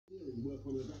work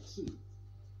on a vaccine.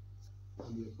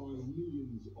 And we are buying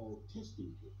millions of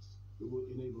testing kits that will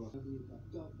enable us.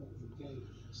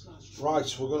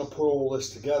 Right, we're going to put all this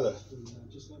together.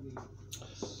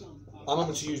 I'm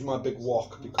having to use my big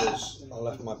wok because I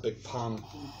left my big pan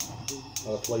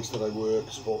at a place that I work,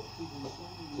 but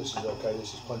this is okay,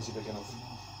 this is plenty big enough.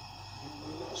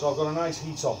 So I've got a nice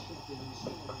heat on.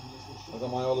 I've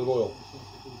got my olive oil.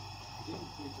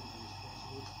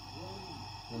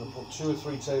 I'm going to put 2 or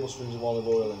 3 tablespoons of olive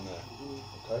oil in there.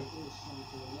 Okay.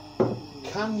 You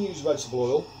can use vegetable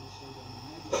oil.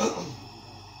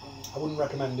 I wouldn't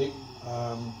recommend it.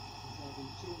 I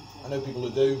know people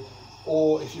who do.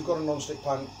 Or if you've got a non-stick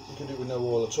pan, you can do it with no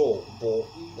oil at all. But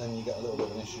then you get a little bit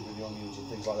of an issue with the onions and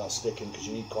things like that sticking because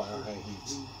you need quite a high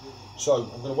heat. So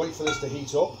I'm going to wait for this to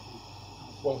heat up.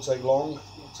 Won't take long.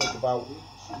 It'll take about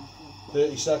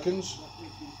 30 seconds.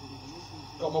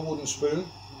 Got my wooden spoon.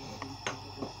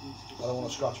 I don't want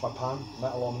to scratch my pan.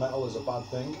 Metal on metal is a bad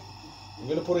thing. I'm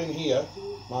going to put in here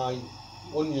my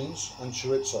onions and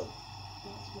chorizo.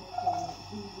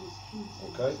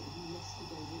 Okay.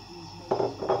 I'm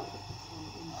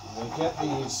going to get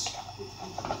these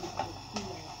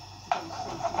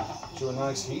to a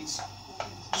nice heat.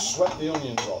 Sweat the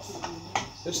onions off.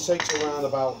 This takes around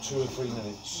about 2 or 3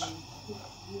 minutes.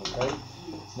 Okay.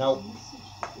 Now,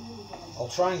 I'll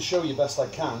try and show you best I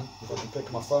can, if I can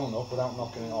pick my phone up without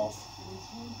knocking it off,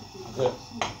 that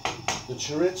the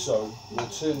chorizo will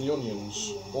turn the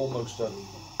onions almost a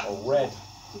red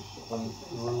on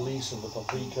the release of the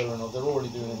paprika, and they're already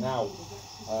doing it now.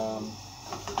 I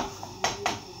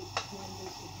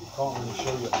can't really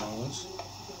show you at the moment,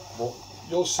 but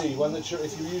you'll see when if you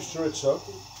use chorizo,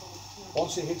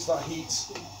 once it hits that heat,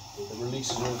 it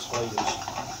releases all its flavours,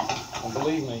 and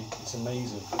believe me, it's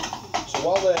amazing. So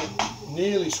while they're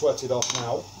nearly sweated off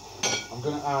now, I'm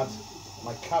going to add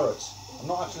my carrot. I'm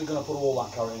not actually going to put all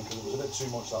that carrot in because it was a bit too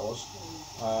much, that was.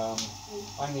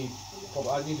 I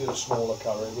needed a smaller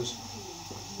carrot. It was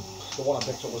the one I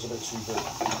picked up was a bit too big.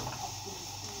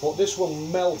 But this will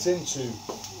melt into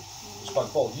the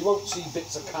spag bol. You won't see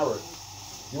bits of carrot.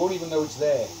 You won't even know it's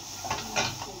there.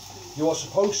 You are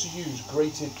supposed to use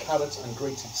grated carrot and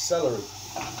grated celery.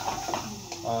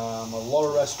 A lot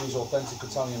of recipes, authentic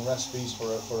Italian recipes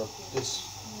for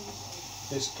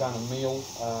this kind of meal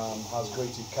has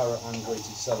grated carrot and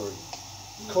grated celery.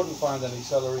 Couldn't find any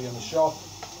celery in the shop.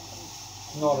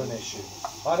 Not an issue.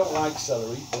 I don't like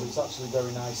celery, but it's actually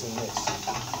very nice in this.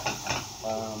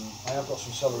 I have got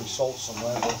some celery salt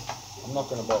somewhere, but I'm not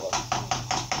going to bother.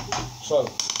 So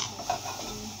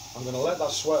I'm going to let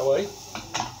that sweat away.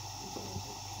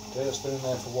 Okay, that's been in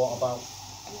there for what, about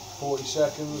 40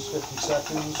 seconds, 50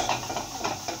 seconds.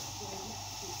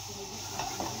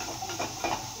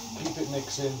 Keep it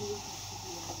mixing.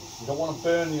 You don't want to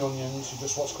burn the onions, you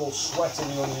just what's called sweating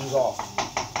the onions off.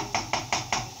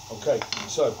 Okay,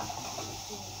 so,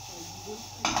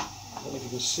 I don't know if you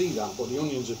can see that, but the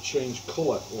onions have changed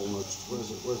colour almost. Where's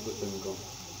the thing gone?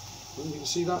 I don't know if you can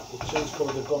see that? They've changed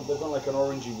colour, they've gone like an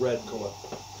orangey red colour.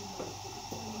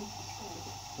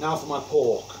 Now for my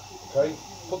pork, okay?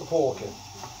 Put the pork in.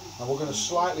 Now we're going to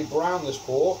slightly brown this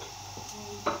pork.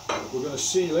 We're going to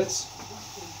seal it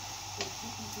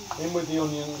in with the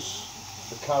onions,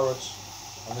 the carrot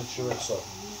and the chorizo.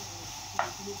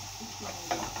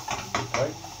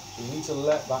 Okay, so you need to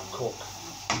let that cook.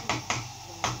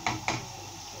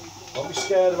 Don't be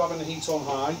scared of having the heat on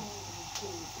high.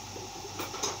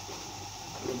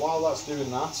 And while that's doing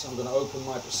that, I'm going to open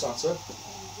my passata.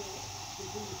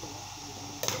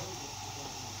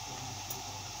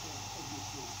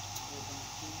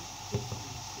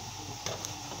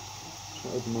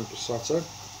 Open my passata.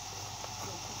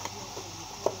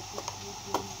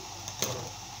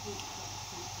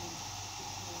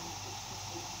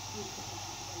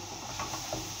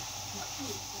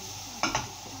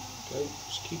 Okay,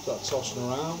 just keep that tossing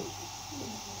around.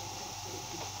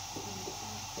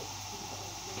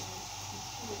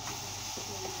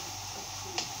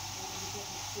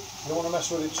 You don't want to mess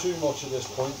with it too much at this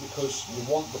point because you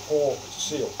want the pork to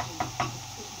seal.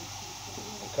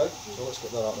 Okay, so let's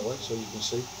get that out of the way so you can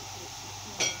see.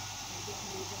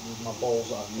 These are my bowls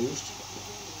that I've used.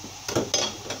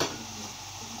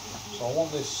 So I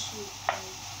want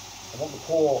the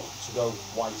pork to go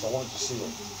white, I want it to seal.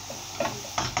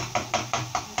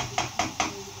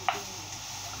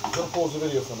 I'm going to pause the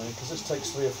video for a minute because this takes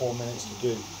 3 or 4 minutes to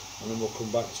do and then we'll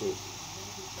come back to it.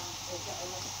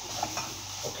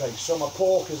 Okay, so my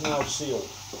pork is now sealed.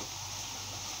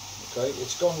 Okay,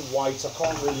 it's gone white. I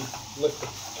can't really lift the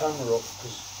camera up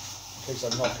because in case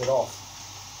I knock it off.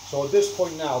 So at this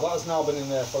point now, that has now been in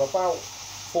there for about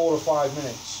 4 or 5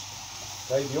 minutes.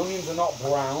 Okay, the onions are not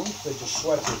browned, they're just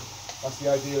sweated. That's the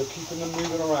idea of keeping them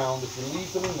moving around. If you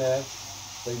leave them in there,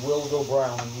 they will go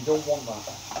brown, and you don't want that.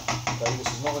 Okay, this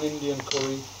is not an Indian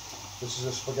curry, this is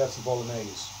a spaghetti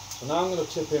bolognese. So now I'm going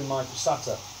to tip in my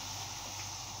passata.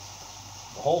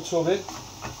 The whole tub in,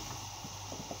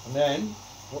 and then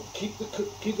keep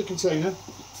the container,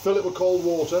 fill it with cold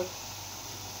water.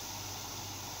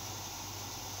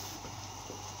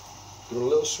 Give it a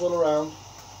little swirl around,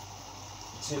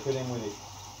 tip it in with it.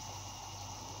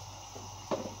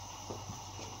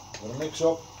 I'm going to mix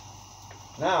up.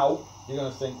 Now you're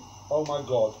going to think, oh my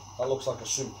God, that looks like a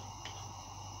soup.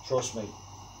 Trust me,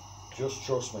 just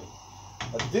trust me.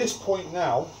 At this point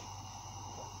now,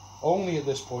 only at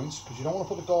this point, because you don't want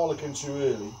to put the garlic in too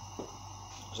early,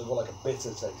 because it'll got like a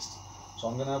bitter taste. So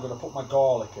I'm now going to put my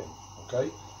garlic in,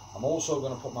 okay? I'm also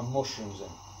going to put my mushrooms in.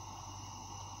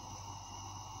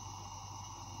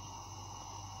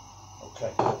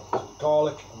 Okay, so the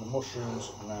garlic and the mushrooms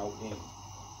are now in.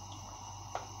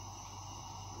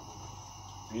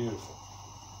 Beautiful.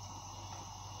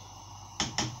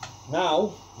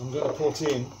 Now I'm going to put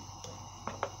in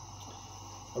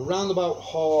around about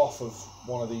half of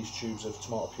one of these tubes of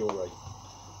tomato puree.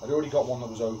 I'd already got one that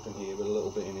was open here with a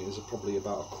little bit in it. There's probably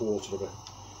about a quarter of a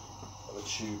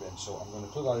tube in, so I'm going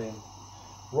to put that in,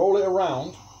 roll it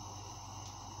around.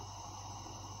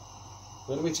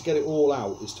 The only way to get it all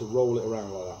out is to roll it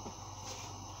around like that.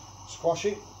 Squash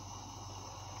it,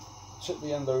 tip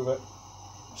the end over,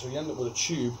 so you end up with a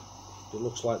tube that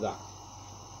looks like that.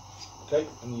 Okay,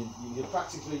 and you're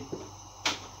practically,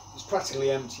 it's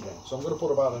practically empty then. So I'm going to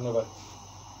put about another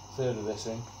third of this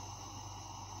in,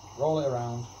 roll it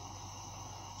around,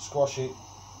 squash it.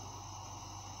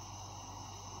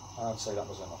 I'd say that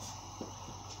was enough.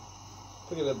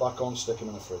 Pick it back on, stick them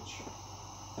in the fridge.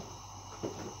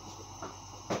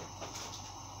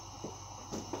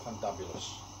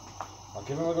 Fabulous. I'll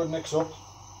give them a good mix up.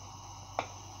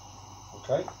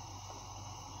 Okay.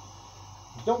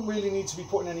 You don't really need to be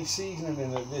putting any seasoning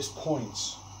in at this point.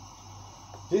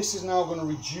 This is now going to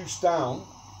reduce down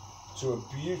to a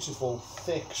beautiful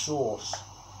thick sauce.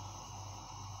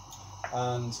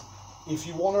 And if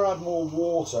you want to add more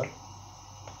water,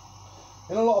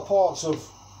 in a lot of parts of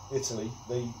Italy,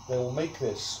 they will make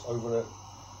this over a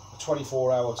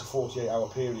 24-hour to 48-hour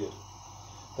period.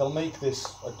 They'll make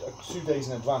this 2 days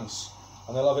in advance,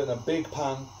 and they'll have it in a big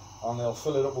pan, and they'll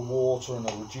fill it up with water, and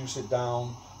they'll reduce it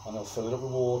down, and they'll fill it up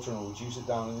with water, and they'll reduce it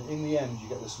down, and in the end you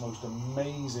get this most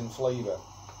amazing flavour.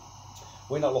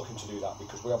 We're not looking to do that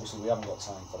because we haven't got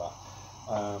time for that.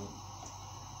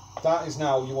 That is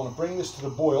now, you want to bring this to the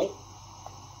boil.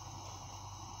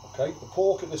 Okay, the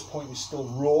pork at this point is still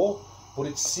raw, but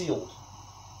it's sealed.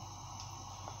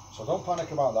 So don't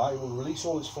panic about that, it will release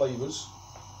all its flavours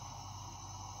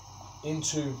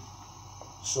into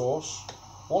sauce.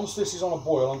 Once this is on a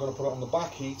boil, I'm going to put it on the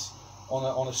back heat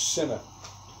on a simmer,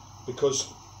 because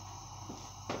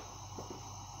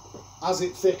as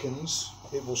it thickens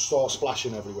it will start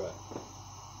splashing everywhere.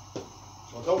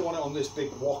 So I don't want it on this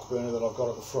big wok burner that I've got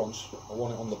at the front. I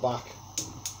want it on the back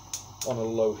on a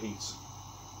low heat.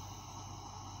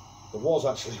 There was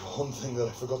actually one thing that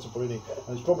I forgot to put in, and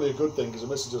it's probably a good thing because the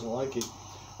missus doesn't like it.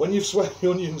 When you've sweat the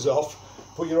onions off,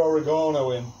 put your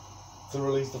oregano in to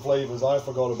release the flavours. I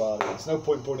forgot about it. It's no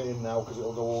point putting it in now because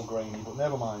it'll go all grainy, but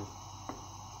never mind.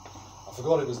 I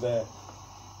forgot it was there.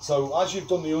 So as you've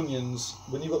done the onions,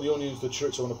 when you've got the onions, the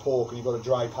chorizo and the pork, and you've got a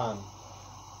dry pan,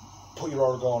 put your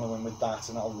oregano in with that,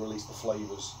 and that'll release the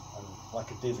flavours. And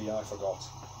like a divvy, I forgot.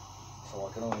 So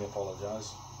I can only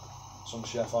apologise. Some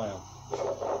chef I am.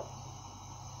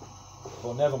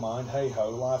 But never mind, hey ho,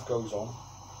 life goes on.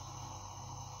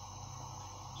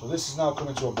 So this is now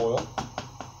coming to a boil.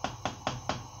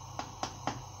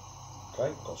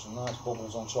 Okay, got some nice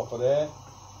bubbles on top of there.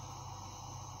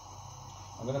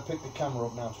 I'm going to pick the camera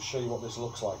up now to show you what this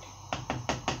looks like.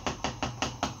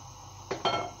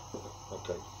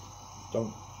 Okay,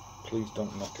 please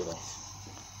don't knock it off.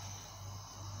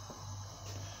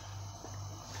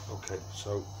 Okay,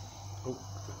 so, if we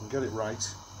can get it right,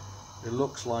 it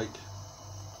looks like,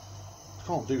 I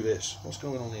can't do this, what's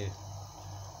going on here?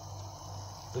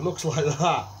 It looks like that.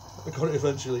 I got it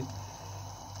eventually.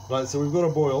 Right, so we've got a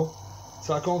boil,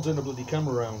 so I can't turn the bloody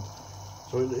camera around.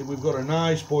 So we've got a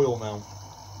nice boil now,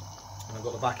 and I've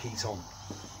got the back heat on.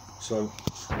 So,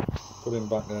 put him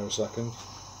back there a second.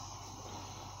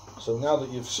 So now that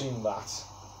you've seen that,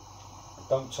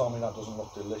 don't tell me that doesn't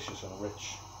look delicious and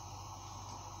rich.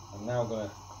 I'm now going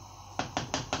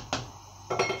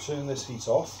to turn this heat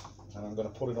off, and I'm going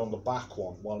to put it on the back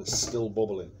one while it's still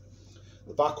bubbling.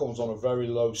 The back one's on a very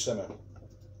low simmer.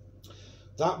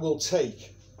 That will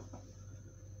take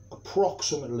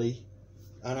approximately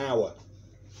an hour.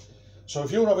 So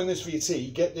if you're having this for your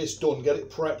tea, get this done, get it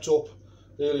prepped up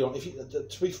early on. If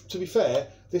you, to be fair,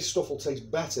 this stuff will taste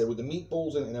better with the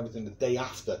meatballs in it and everything the day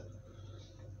after.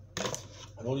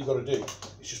 And all you've got to do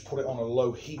is just put it on a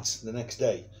low heat the next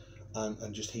day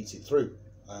and just heat it through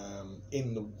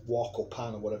in the wok or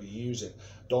pan or whatever you're using.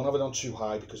 Don't have it on too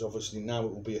high, because obviously now it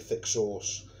will be a thick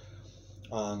sauce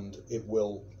and it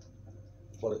will,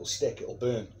 well, it'll stick, it'll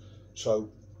burn. So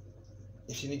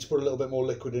if you need to put a little bit more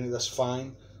liquid in it, that's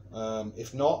fine.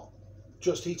 If not,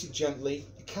 just heat it gently.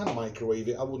 You can microwave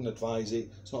it. I wouldn't advise it.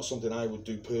 It's not something I would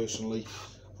do personally.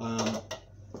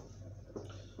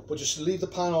 But just leave the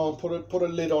pan on, put a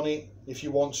lid on it if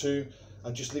you want to,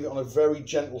 and just leave it on a very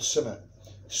gentle simmer.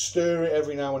 Stir it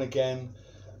every now and again,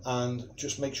 and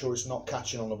just make sure it's not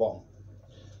catching on the bottom.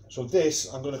 So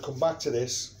this, I'm going to come back to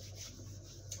this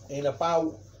in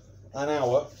about an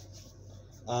hour,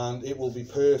 and it will be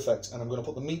perfect. And I'm going to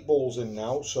put the meatballs in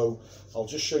now, so I'll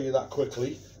just show you that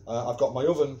quickly. I've got my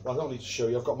oven, well, I don't need to show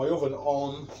you, I've got my oven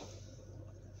on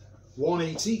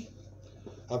 180.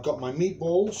 I've got my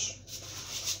meatballs.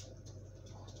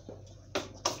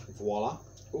 Voila.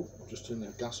 Oh, I've just turned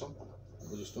the gas on.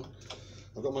 We're just done.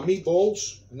 I've got my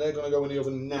meatballs, and they're going to go in the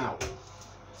oven now,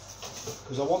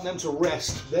 because I want them to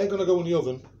rest. They're going to go in the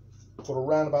oven for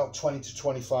around about 20 to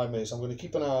 25 minutes. I'm going to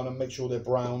keep an eye on them, make sure they're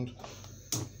browned.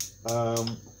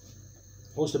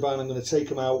 Once they're brown, I'm going to take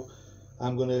them out.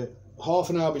 I'm going to, half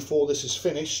an hour before this is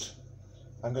finished,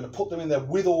 I'm going to put them in there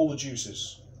with all the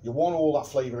juices. You want all that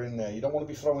flavour in there. You don't want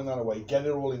to be throwing that away. Get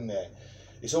it all in there.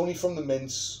 It's only from the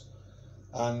mince,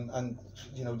 and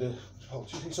you know,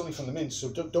 it's only from the mince, so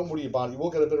don't worry about it. You will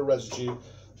get a bit of residue.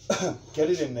 Get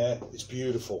it in there. It's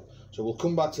beautiful. So we'll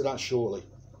come back to that shortly.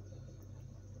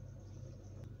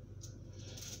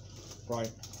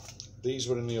 Right, these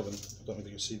were in the oven. I don't know if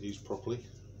you can see these properly.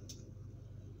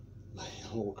 They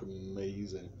look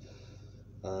amazing.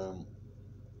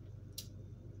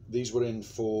 These were in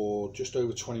for just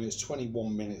over 20 minutes,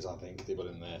 21 minutes I think they were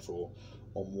in there for,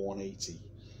 on 180.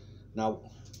 Now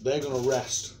they're going to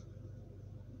rest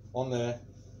on there,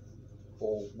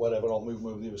 or whatever. I'll move them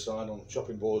over the other side on the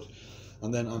chopping board,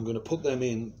 and then I'm going to put them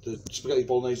in. The spaghetti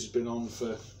bolognese has been on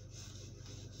for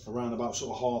around about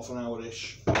sort of half an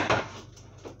hour-ish.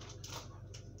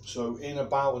 So in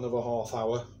about another half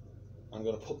hour, I'm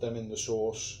going to put them in the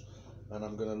sauce, and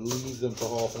I'm going to leave them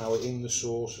for half an hour in the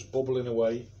sauce, just bubbling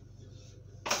away,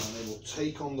 and they will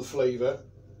take on the flavour,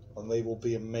 and they will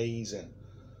be amazing.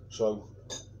 So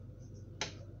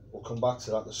we'll come back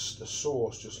to that. The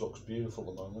sauce just looks beautiful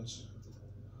at the moment.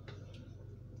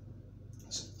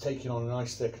 It's taking on a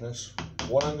nice thickness.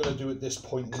 What I'm going to do at this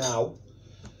point now,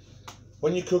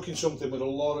 when you're cooking something with a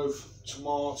lot of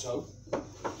tomato,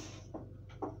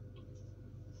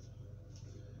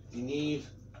 you need,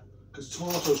 because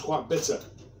tomato is quite bitter.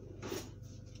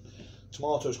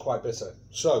 Tomato is quite bitter.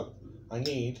 So I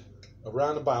need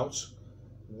around about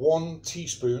 1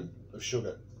 teaspoon of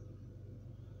sugar.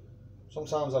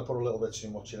 Sometimes I put a little bit too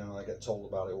much in, and I get told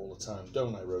about it all the time,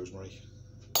 don't I, Rosemary?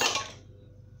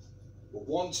 But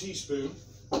 1 teaspoon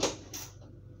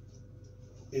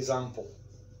is ample.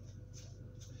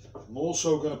 I'm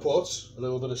also going to put a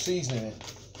little bit of seasoning in.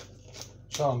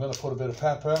 So I'm going to put a bit of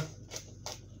pepper.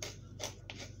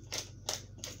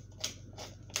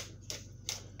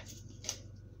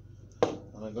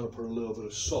 And I'm going to put a little bit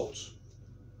of salt.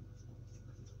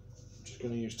 I'm just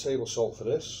going to use table salt for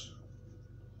this.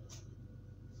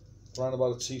 Around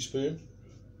about a teaspoon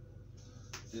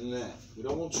in there. We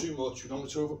don't want too much, we don't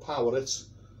want to overpower it.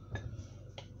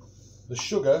 The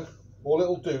sugar, all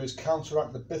it'll do is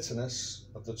counteract the bitterness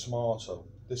of the tomato.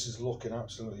 This is looking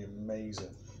absolutely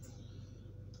amazing.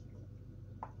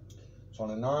 So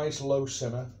on a nice low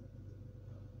simmer,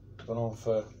 been on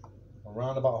for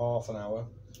around about half an hour.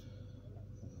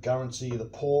 Guarantee you the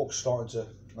pork's starting to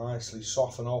nicely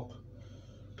soften up.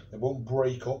 It won't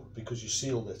break up because you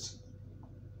sealed it.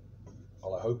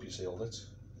 Well, I hope you sealed it.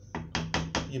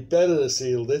 You better have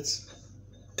sealed it.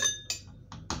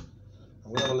 I'm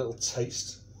going to have a little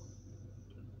taste.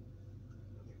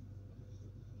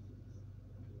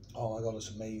 Oh my God,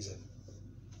 it's amazing.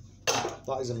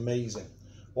 That is amazing.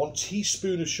 1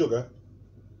 teaspoon of sugar,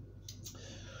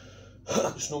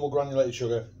 just normal granulated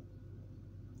sugar,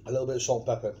 a little bit of salt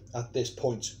and pepper at this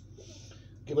point.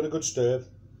 Give it a good stir,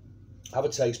 have a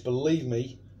taste. Believe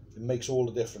me, it makes all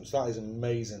the difference. That is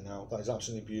amazing now. That is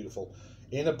absolutely beautiful.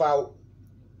 In about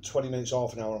 20 minutes,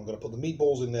 half an hour, I'm going to put the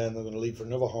meatballs in there, and I'm going to leave for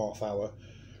another half hour.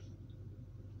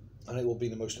 And it will be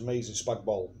the most amazing spag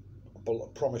bowl, I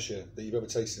promise you, that you've ever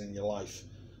tasted in your life.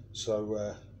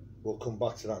 So we'll come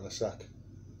back to that in a sec.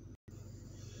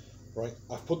 Right,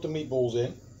 I've put the meatballs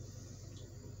in.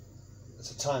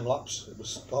 It's a time lapse. It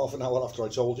was half an hour after I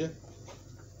told you.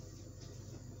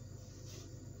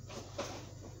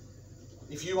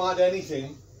 If you add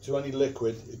anything to any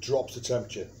liquid, it drops the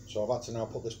temperature. So I've had to now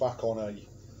put this back on a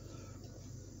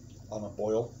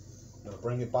boil. I'm going to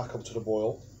bring it back up to the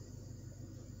boil,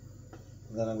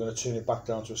 and then I'm going to turn it back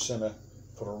down to a simmer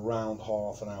for around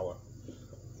half an hour.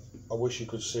 I wish you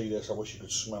could see this. I wish you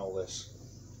could smell this.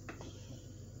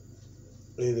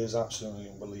 It is absolutely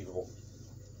unbelievable.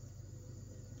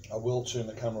 I will turn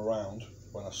the camera around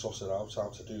when I suss it out how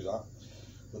to do that.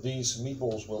 But these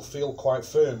meatballs will feel quite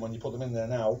firm when you put them in there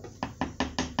now.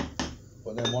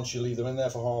 But then once you leave them in there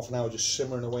for half an hour, just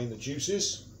simmering away in the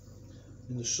juices,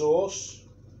 in the sauce,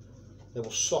 they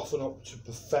will soften up to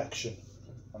perfection.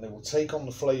 And they will take on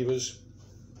the flavours.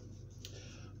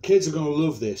 Kids are going to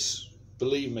love this.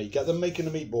 Believe me. Get them making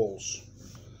the meatballs.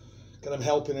 Get them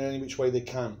helping in any which way they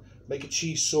can. Make a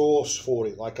cheese sauce for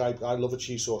it. Like I love a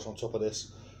cheese sauce on top of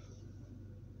this.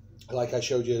 Like I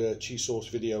showed you a cheese sauce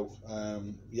video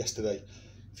yesterday.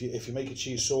 If you make a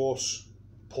cheese sauce,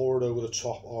 pour it over the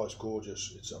top. Oh, it's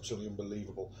gorgeous. It's absolutely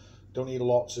unbelievable. Don't need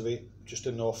lots of it, just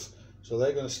enough. So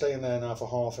they're going to stay in there now for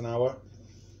half an hour.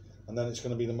 And then it's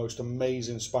going to be the most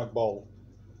amazing spag bol.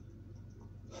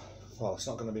 Well, it's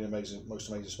not going to be the most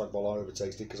amazing spag bol I've ever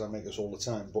tasted, because I make this all the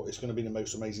time. But it's going to be the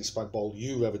most amazing spag bol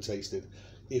you've ever tasted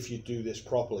if you do this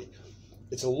properly.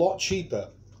 It's a lot cheaper.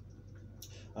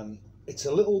 And it's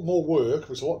a little more work,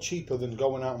 but it's a lot cheaper than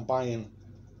going out and buying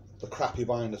the crap you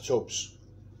buy in the tubs.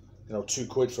 You know,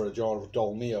 £2 for a jar of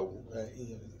Dolmio.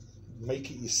 Make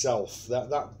it yourself. That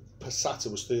passata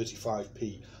was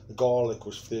 35p. The garlic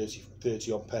was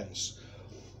 30 odd pence.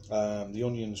 The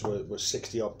onions were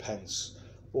 60 odd pence.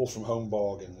 All from Home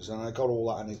Bargains. And I got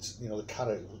all that, and it's, you know, the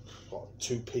carrot, what,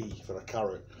 2p for a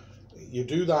carrot. You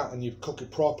do that and you cook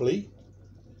it properly.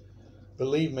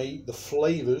 Believe me, the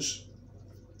flavours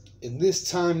in this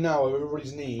time now of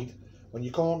everybody's need, when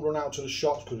you can't run out to the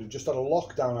shops, because we've just had a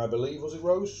lockdown, I believe, was it,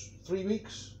 Rose? 3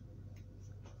 weeks?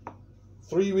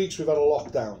 3 weeks we've had a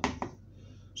lockdown.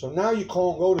 So now you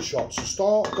can't go to shops. So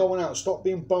start going out, stop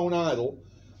being bone idle.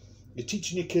 You're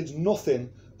teaching your kids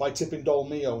nothing by tipping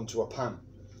Dolmio into a pan.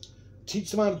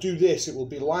 Teach them how to do this, it will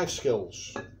be life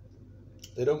skills.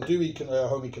 They don't do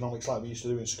home economics like we used to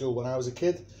do in school when I was a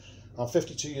kid. I'm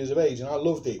 52 years of age and I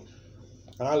loved it.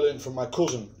 And I learned from my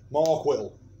cousin, Mark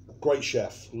Whittle, great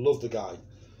chef, loved the guy.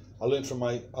 I learned from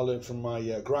my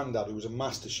granddad, who was a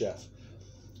master chef.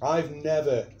 I've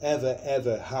never, ever,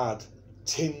 ever had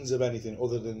tins of anything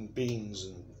other than beans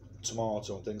and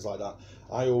tomato and things like that.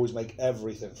 I always make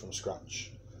everything from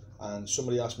scratch. And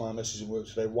somebody asked my missus in work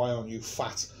today, why aren't you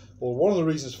fat? Well, one of the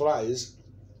reasons for that is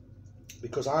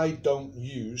because I don't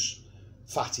use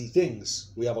fatty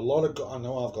things. We have a lot of, I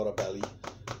know I've got a belly,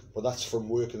 but that's from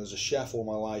working as a chef all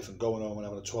my life and going home and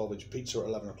having a 12-inch pizza at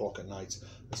 11 o'clock at night.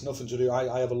 It's nothing to do.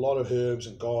 I have a lot of herbs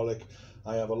and garlic.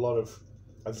 I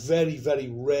very, very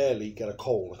rarely get a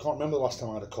cold. I can't remember the last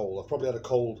time I had a cold. I've probably had a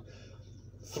cold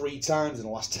 3 times in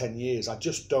the last 10 years. I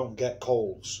just don't get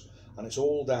colds. And it's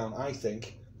all down, I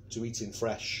think, to eating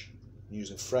fresh,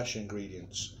 using fresh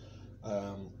ingredients.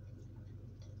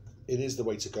 It is the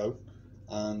way to go.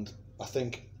 And I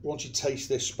think once you taste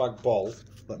this spag bol,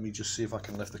 let me just see if I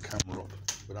can lift the camera up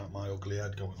without my ugly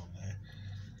head going on there.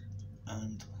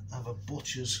 And have a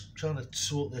butcher's, trying to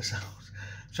sort this out.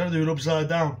 Trying to do it upside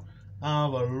down.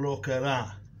 Have a look at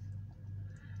that.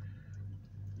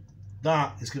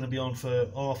 That is going to be on for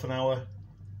half an hour.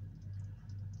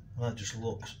 And that just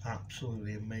looks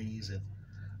absolutely amazing.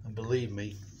 And believe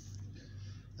me,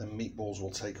 the meatballs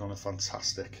will take on a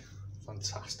fantastic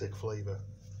flavour.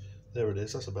 There it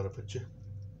is, that's a better picture.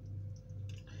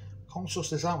 Can't suss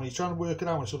this out when you're trying to work it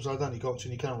out when it's upside down, you can't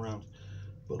turn your camera around.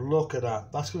 But look at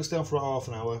that, that's going to stay on for half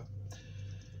an hour.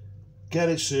 Get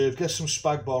it served, get some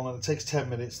spag bol, and it takes 10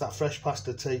 minutes. That fresh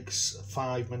pasta takes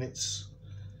 5 minutes.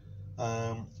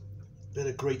 Bit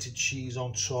of grated cheese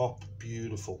on top,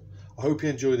 beautiful. I hope you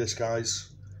enjoy this, guys.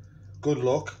 Good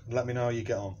luck, and let me know how you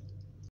get on.